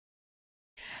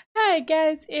Hi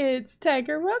guys, it's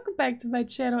Tiger. Welcome back to my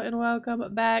channel and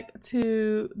welcome back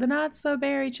to the Not So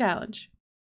Berry Challenge.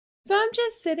 So I'm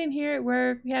just sitting here at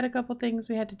work. We had a couple things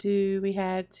we had to do. We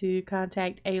had to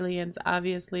contact aliens,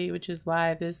 obviously, which is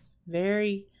why this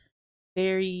very,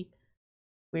 very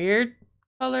weird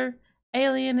color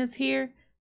alien is here.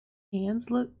 His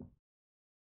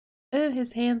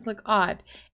hands look odd.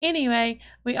 Anyway,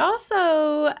 we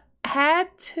also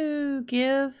had to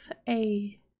give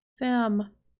a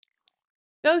sim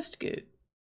ghost goo,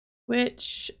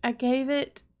 which I gave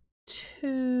it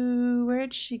to,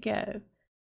 where'd she go?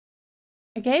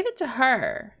 I gave it to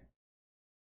her,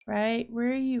 right?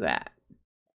 Where are you at?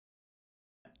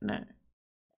 No,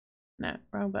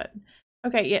 wrong button.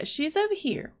 Okay, yeah, she's over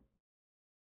here.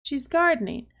 She's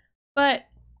gardening, but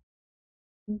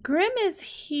Grim is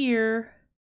here,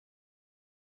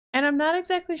 and I'm not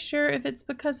exactly sure if it's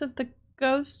because of the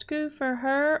ghost goo for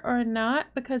her or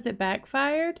not, because it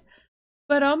backfired.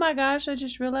 But oh my gosh, I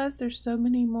just realized there's so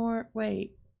many more,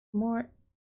 more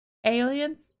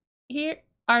aliens here.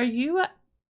 Are you a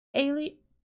alien?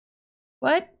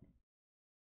 What?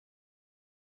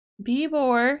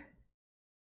 Bebor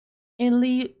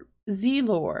and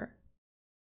Zelor.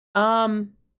 I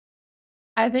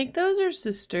think those are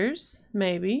sisters,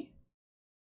 maybe.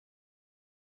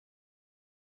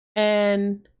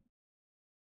 And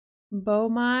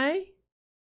Bomai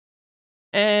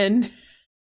and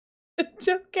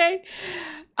okay.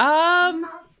 Oh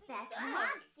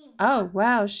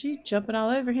wow, she's jumping all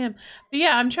over him. But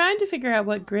yeah, I'm trying to figure out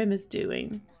what Grim is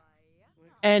doing.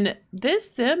 And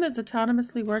this sim is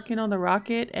autonomously working on the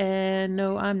rocket, and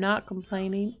no, I'm not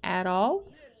complaining at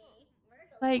all.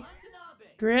 Like,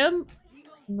 Grim,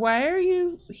 why are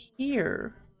you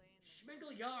here?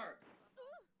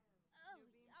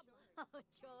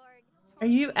 Are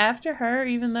you after her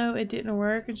even though it didn't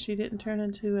work and she didn't turn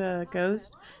into a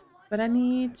ghost? But I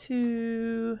need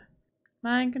to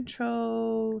mind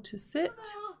control to sit.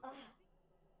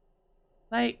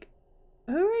 Like,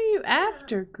 who are you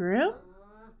after, Grim?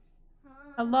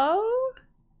 Hello?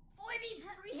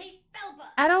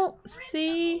 I don't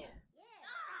see...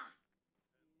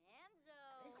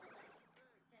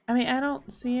 I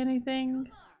don't see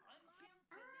anything.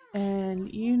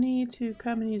 And you need to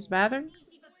come and use the bathroom?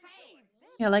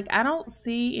 Yeah, like, I don't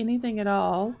see anything at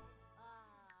all.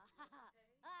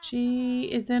 She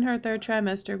is in her third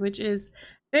trimester, which is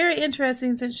very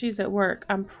interesting since she's at work.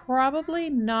 I'm probably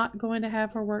not going to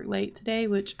have her work late today,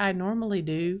 which I normally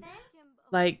do.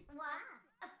 Like,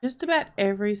 just about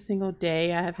every single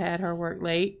day I have had her work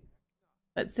late.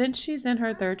 But since she's in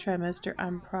her third trimester,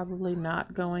 I'm probably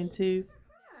not going to.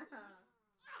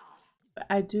 But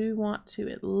I do want to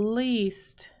at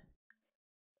least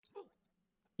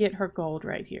get her gold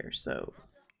right here, so.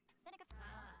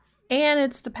 And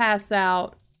it's the pass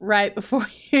out right before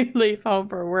you leave home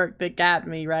for work that got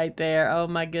me right there. Oh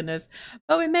my goodness.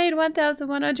 But we made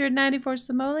 1,194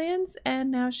 simoleons, and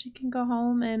now she can go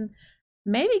home and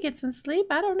maybe get some sleep.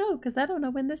 I don't know, because I don't know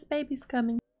when this baby's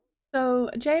coming. So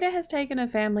Jada has taken a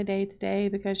family day today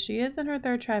because she is in her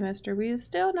third trimester. We have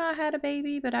still not had a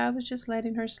baby, but I was just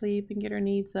letting her sleep and get her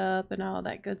needs up and all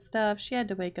that good stuff. She had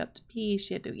to wake up to pee,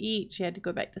 she had to eat, she had to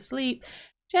go back to sleep.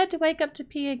 She had to wake up to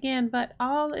pee again, but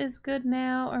all is good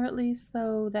now, or at least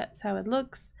so that's how it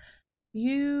looks.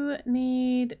 You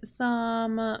need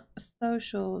some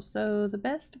social. So the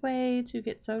best way to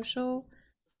get social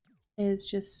is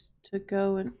just to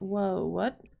go and, whoa,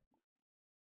 what?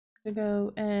 To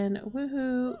go and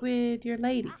woohoo with your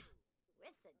lady.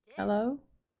 Hello?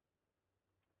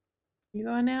 You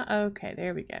going now? Okay,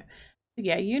 there we go. So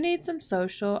yeah, you need some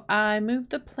social. I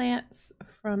moved the plants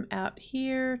from out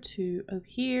here to over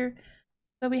here.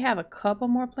 So we have a couple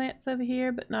more plants over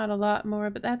here, but not a lot more,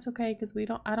 but that's okay because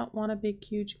I don't want a big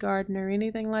huge garden or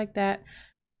anything like that.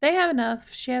 They have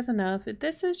enough. She has enough.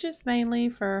 This is just mainly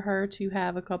for her to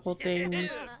have a couple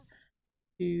things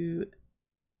to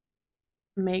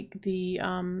make the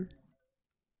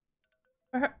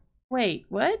for her. Wait,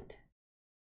 what?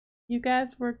 You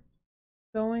guys were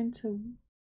going to,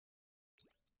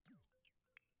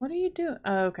 what are you doing?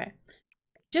 Oh, okay.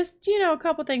 Just, you know, a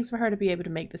couple things for her to be able to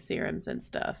make the serums and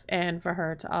stuff, and for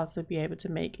her to also be able to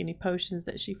make any potions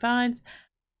that she finds.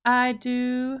 I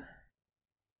do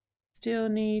still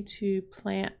need to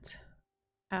plant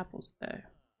apples though,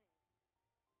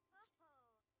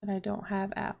 but I don't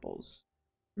have apples.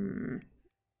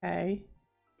 Okay.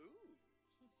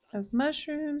 I have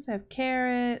mushrooms, I have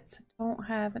carrots, I don't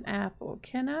have an apple.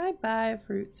 Can I buy a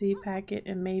fruit seed packet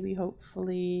and maybe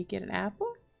hopefully get an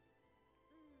apple?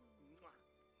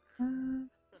 Oh,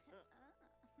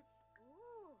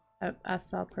 I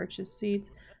saw purchase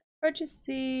seeds. Purchase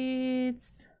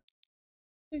seeds.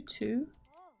 Two.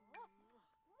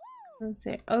 Let's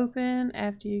say open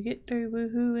after you get through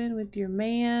woohooing with your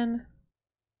man.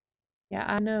 Yeah,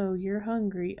 I know you're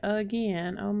hungry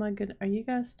again. Oh my goodness. Are you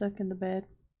guys stuck in the bed?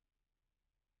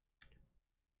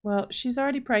 Well, she's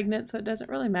already pregnant, so it doesn't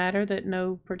really matter that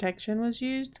no protection was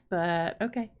used, but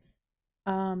okay.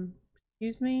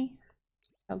 Excuse me.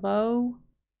 Hello?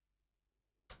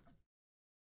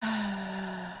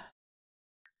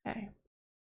 Okay.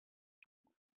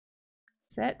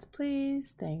 Sets,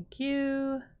 please. Thank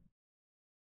you.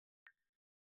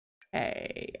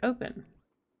 Okay, open.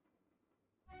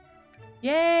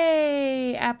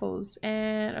 Yay! Apples.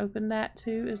 And open that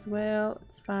too as well.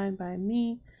 It's fine by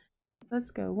me.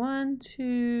 Let's go 1,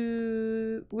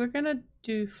 2. We're gonna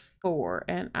do 4,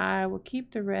 and I will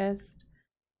keep the rest.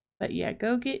 But yeah,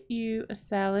 go get you a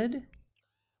salad.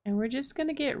 And we're just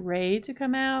gonna get Ray to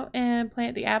come out and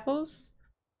plant the apples.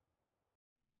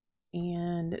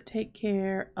 And take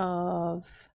care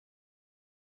of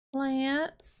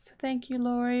plants. Thank you,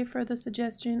 Lori, for the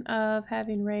suggestion of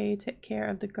having Ray take care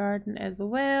of the garden as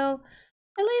well.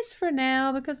 At least for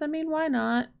now, because I mean, why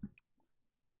not?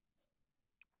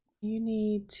 You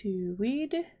need to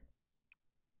weed.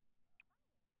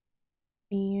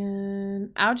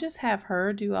 And I'll just have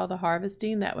her do all the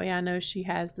harvesting. That way I know she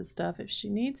has the stuff if she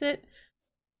needs it.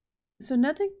 So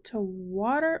nothing to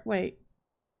water. Wait.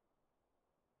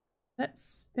 That's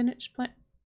spinach plant.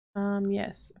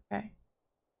 Yes. Okay.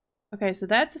 Okay, so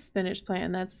that's a spinach plant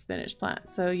and that's a spinach plant.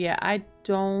 So yeah, I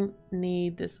don't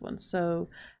need this one. So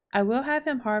I will have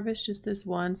him harvest just this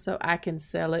one so I can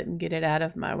sell it and get it out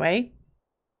of my way.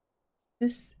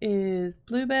 This is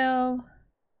bluebell.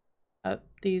 Oh,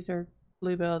 these are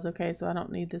bluebells. Okay, so I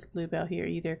don't need this bluebell here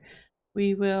either.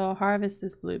 We will harvest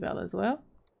this bluebell as well.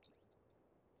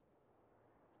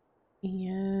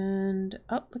 And,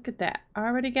 oh, look at that. I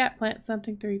already got plant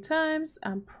something 3 times.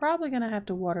 I'm probably going to have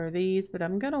to water these, but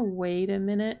I'm going to wait a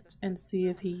minute and see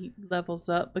if he levels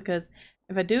up, because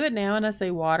if I do it now and I say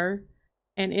water,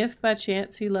 and if by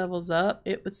chance he levels up,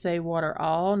 it would say water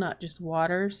all, not just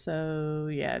water. So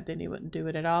yeah, then he wouldn't do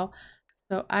it at all.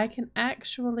 So I can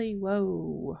actually,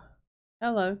 whoa,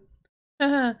 hello.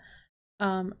 I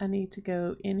need to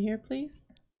go in here,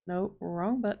 please. Nope,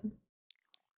 wrong button.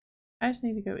 I just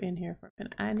need to go in here for a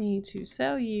minute. I need to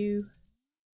sell you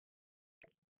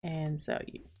and sell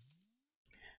you.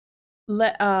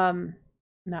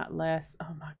 Not less.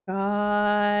 Oh my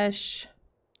gosh.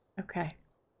 Okay.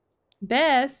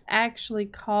 Bess actually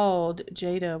called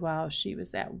Jada while she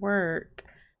was at work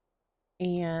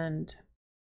and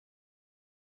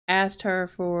asked her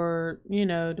for,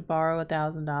 to borrow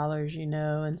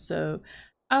 $1,000, and so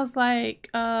I was like,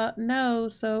 no.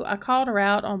 So I called her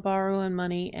out on borrowing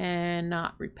money and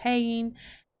not repaying.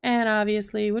 And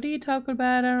obviously, what are you talking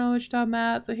about? I don't know what you're talking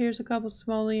about. So here's a couple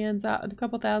simoleons, a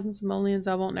couple thousand simoleons.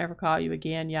 I won't never call you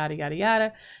again, yada, yada,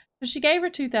 yada. So she gave her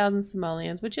 2,000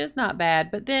 simoleons, which is not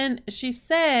bad. But then she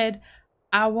said,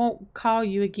 I won't call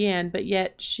you again. But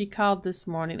yet she called this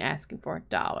morning asking for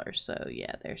 $1. So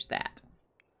yeah, there's that.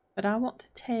 But I want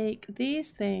to take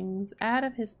these things out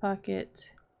of his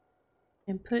pocket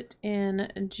and put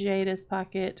in Jada's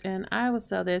pocket, and I will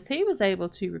sell this. He was able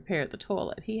to repair the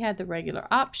toilet. He had the regular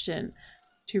option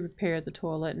to repair the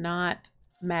toilet, not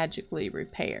magically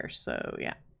repair. So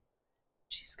yeah,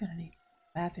 she's gonna need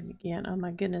the bathroom again. Oh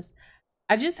my goodness.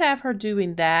 I just have her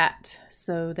doing that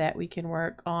so that we can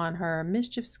work on her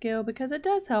mischief skill, because it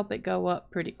does help it go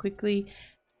up pretty quickly.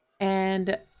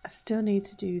 And I still need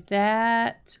to do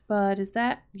that, but is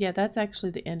that, yeah, that's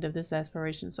actually the end of this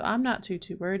aspiration, so I'm not too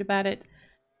worried about it.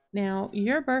 Now,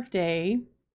 your birthday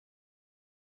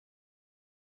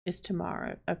is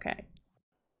tomorrow. Okay.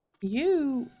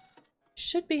 You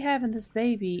should be having this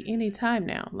baby any time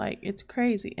now. Like, it's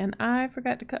crazy. And I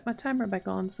forgot to cut my timer back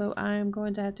on, so I'm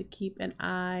going to have to keep an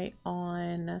eye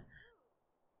on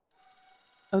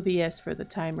OBS for the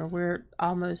timer. We're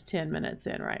almost 10 minutes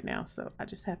in right now, so I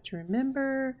just have to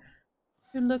remember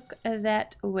to look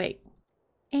that way.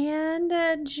 And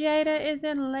Jada is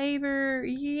in labor.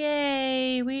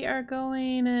 Yay! We are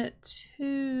going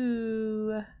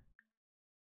to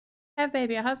have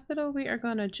baby at hospital. We are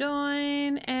going to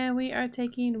join, and we are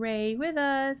taking Ray with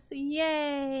us.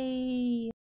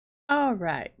 Yay! All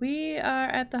right, we are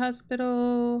at the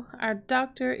hospital. Our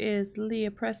doctor is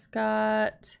Leah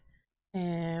Prescott,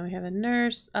 and we have a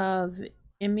nurse of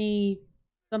Emmy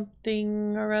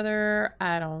something or other.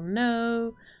 I don't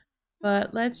know.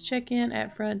 But let's check in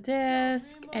at front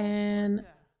desk and...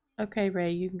 Okay,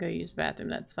 Ray, you can go use the bathroom.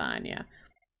 That's fine, yeah.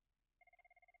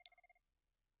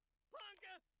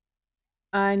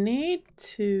 I need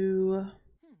to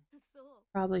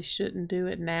Probably shouldn't do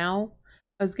it now.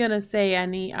 I was gonna say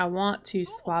I want to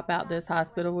swap out this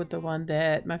hospital with the one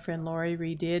that my friend Lori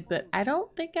redid, but I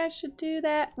don't think I should do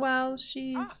that while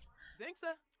she's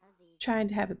trying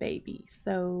to have a baby.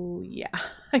 So yeah,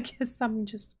 I guess I'm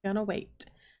just gonna wait.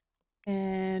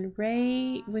 And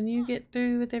Ray, when you get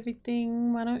through with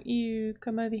everything, why don't you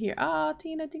come over here? Oh,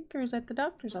 Tina Tinker's at the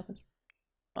doctor's office.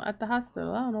 Well, at the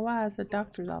hospital. I don't know why I said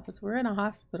doctor's office. We're in a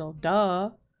hospital,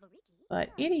 duh. But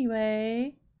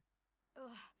anyway.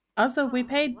 Also, we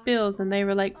paid bills and they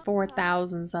were like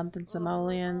 4,000 something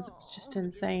simoleons. It's just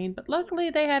insane. But luckily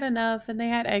they had enough and they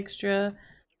had extra.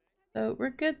 So we're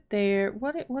good there.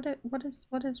 What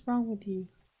is wrong with you?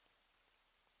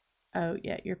 Oh,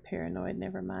 yeah, you're paranoid.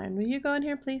 Never mind. Will you go in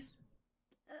here, please?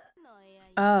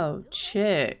 Oh,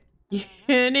 chick. You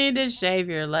need to shave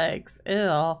your legs.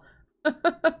 Ew.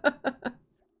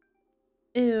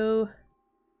 Ew.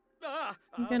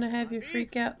 You gonna have your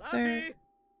freak out, sir?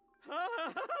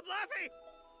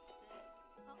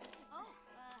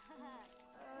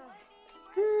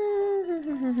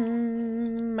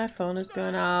 My phone is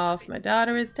going off. My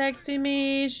daughter is texting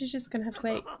me. She's just gonna have to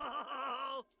wait.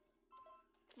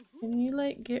 Can you,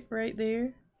 like, get right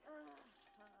there?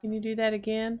 Can you do that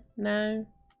again? No?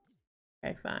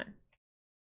 Okay, fine.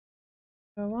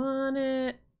 Go on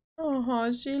it.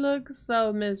 Oh, she looks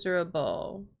so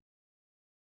miserable.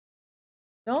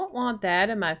 Don't want that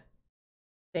in my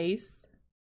face.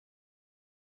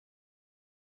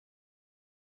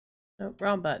 Nope,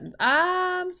 wrong buttons.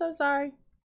 I'm so sorry.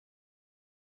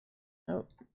 Nope.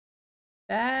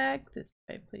 Back this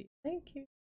way, please. Thank you.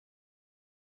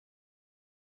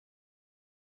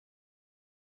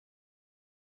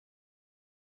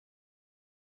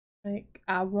 Like,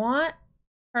 I want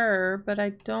her, but I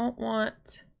don't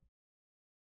want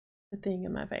the thing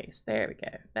in my face. There we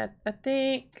go. That I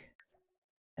think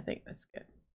that's good.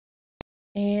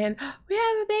 And we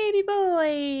have a baby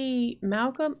boy.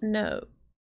 Malcolm? No.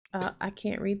 I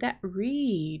can't read that.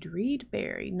 Reed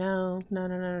Berry. No.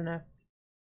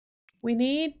 We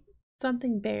need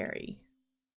something Berry.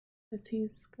 Because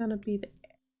he's gonna be the,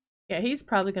 yeah, he's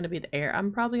probably gonna be the heir.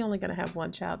 I'm probably only gonna have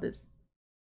one child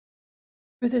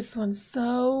for this one.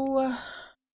 So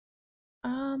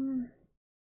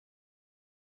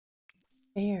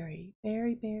Berry.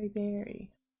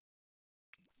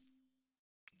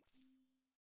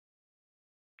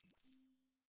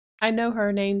 I know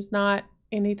her name's not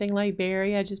anything like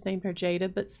Berry. I just named her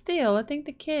Jada, but still, I think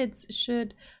the kids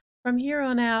should, from here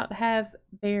on out, have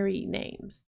Berry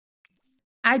names.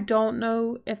 I don't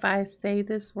know if I say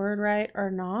this word right or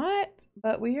not,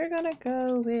 but we are gonna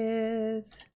go with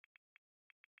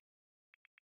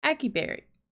Berry.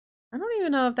 I don't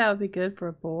even know if that would be good for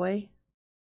a boy.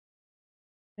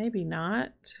 Maybe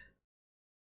not.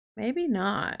 Maybe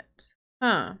not.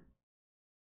 Huh.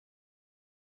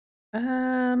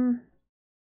 Kind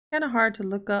of hard to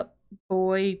look up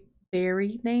boy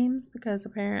berry names because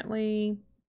apparently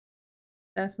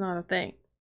that's not a thing.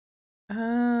 Let's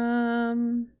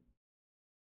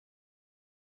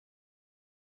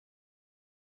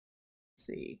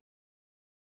see.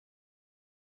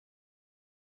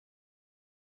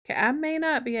 Okay, I may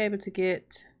not be able to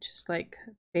get just like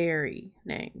berry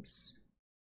names.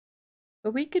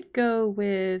 But we could go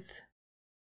with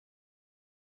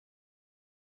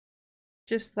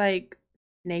just like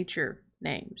nature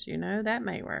names, you know? That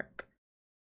may work.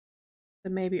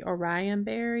 So maybe Orion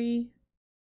Berry.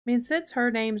 I mean, since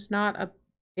her name's not a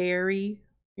berry,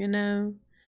 you know?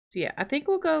 So yeah, I think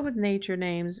we'll go with nature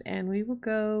names and we will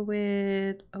go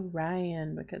with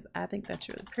Orion because I think that's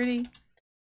really pretty.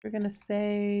 We're gonna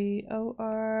say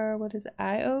O-R, what is it?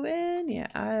 I-O-N? Yeah,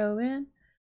 I-O-N.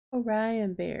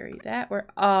 Orion Berry. That were,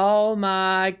 oh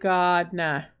my God,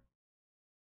 no.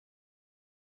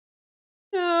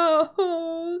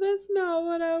 No, that's not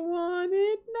what I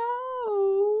wanted.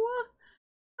 No.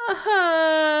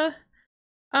 Uh-huh.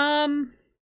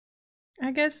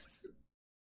 I guess,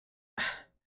 oh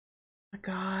my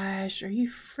gosh, are you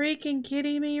freaking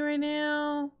kidding me right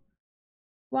now?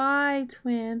 Why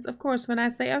twins? Of course, when I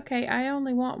say, okay, I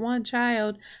only want one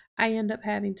child, I end up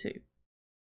having two.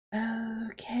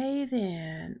 Okay,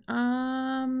 then.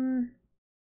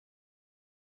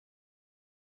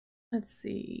 Let's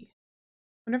see.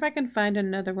 Wonder if I can find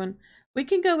another one. We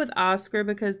can go with Oscar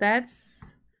because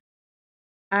that's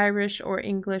Irish or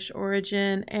English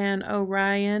origin, and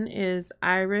Orion is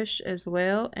Irish as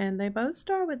well, and they both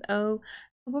start with O.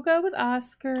 We'll go with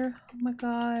Oscar. Oh my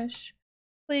gosh.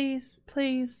 Please,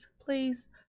 please, please,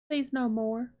 please no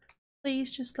more.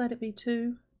 Please just let it be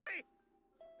two.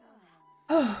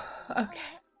 Oh, okay.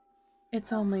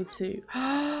 It's only two.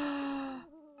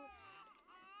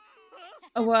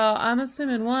 Oh, well, I'm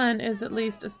assuming one is at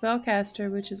least a spellcaster,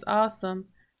 which is awesome.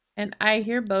 And I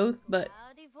hear both, but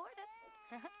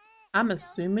I'm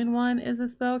assuming one is a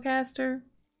spellcaster.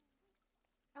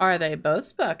 Are they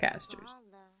both spellcasters?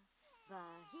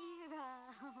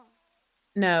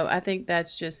 No, I think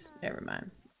that's just, never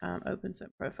mind. Open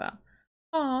some profile.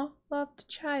 Aw, loved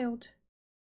child.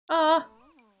 Aw.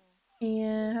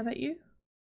 And how about you?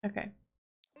 Okay.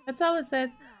 That's all it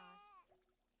says.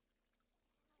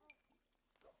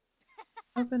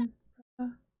 Open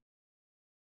profile.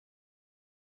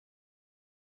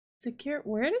 Secure.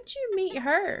 Where did you meet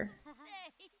her?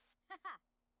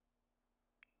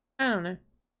 I don't know.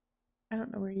 I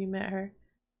don't know where you met her.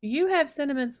 You have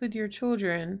sentiments with your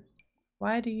children.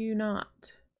 Why do you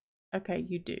not? Okay,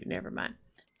 you do. Never mind.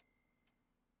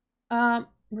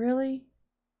 Really?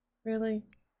 Really?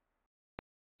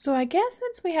 So I guess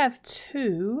since we have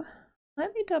two,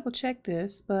 let me double check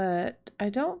this, but I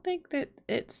don't think that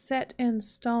it's set in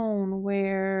stone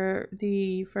where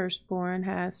the firstborn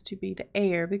has to be the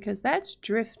heir, because that's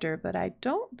Drifter, but I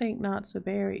don't think Not So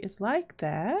Berry is like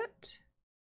that.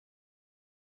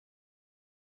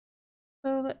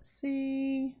 So let's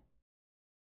see.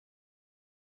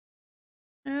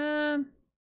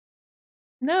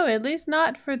 No, at least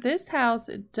not for this house.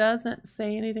 It doesn't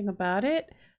say anything about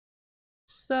it.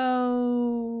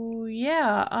 So,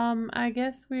 yeah, I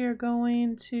guess we are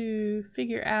going to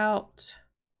figure out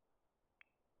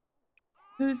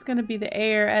who's going to be the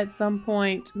heir at some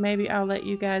point. Maybe I'll let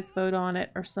you guys vote on it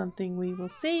or something. We will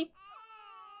see.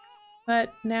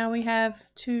 But now we have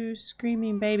two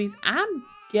screaming babies. I'm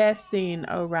guessing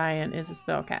Orion is a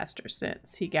spellcaster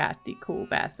since he got the cool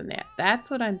bassinet.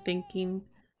 That's what I'm thinking.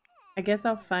 I guess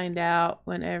I'll find out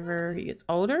whenever he gets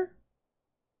older.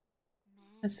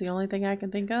 That's the only thing I can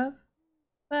think of.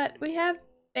 But we have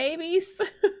babies.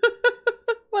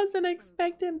 Wasn't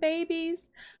expecting babies.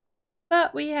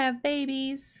 But we have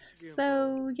babies.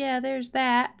 So yeah, there's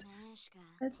that.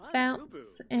 Let's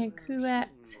bounce and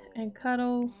coo-at and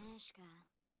cuddle.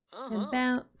 And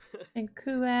bounce and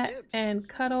coo-at and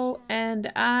cuddle.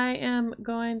 And I am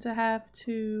going to have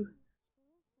to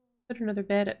put another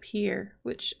bed up here.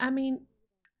 Which, I mean,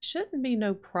 shouldn't be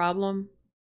no problem.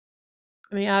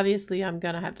 I mean, obviously I'm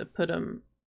gonna have to put them,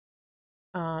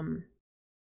 I'll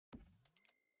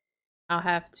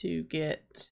have to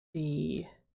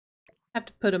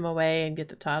put them away and get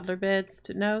the toddler beds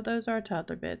to, no, those are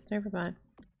toddler beds, never mind.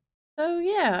 So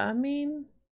yeah, I mean,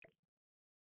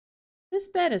 this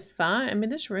bed is fine. I mean,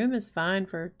 this room is fine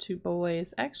for two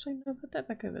boys. Actually, no, put that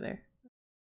back over there.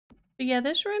 But yeah,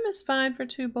 this room is fine for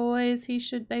two boys.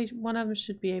 One of them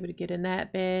should be able to get in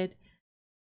that bed.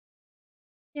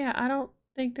 Yeah, I don't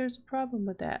think there's a problem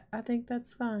with that. I think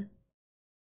that's fine.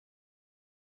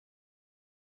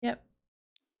 Yep,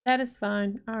 that is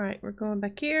fine. All right, we're going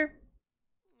back here.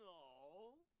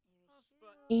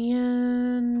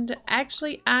 And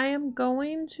actually, I am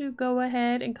going to go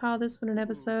ahead and call this one an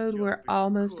episode. We're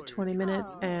almost at 20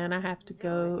 minutes, and I have to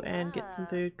go and get some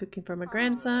food cooking for my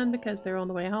grandson because they're on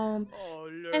the way home.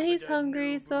 And he's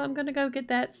hungry, so I'm going to go get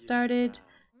that started.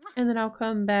 And then I'll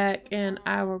come back and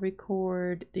I will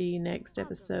record the next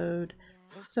episode.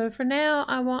 So for now,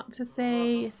 I want to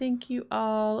say thank you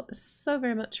all so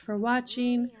very much for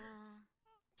watching.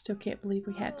 Still can't believe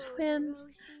we had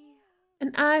twins.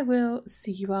 And I will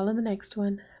see you all in the next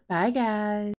one. Bye,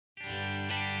 guys.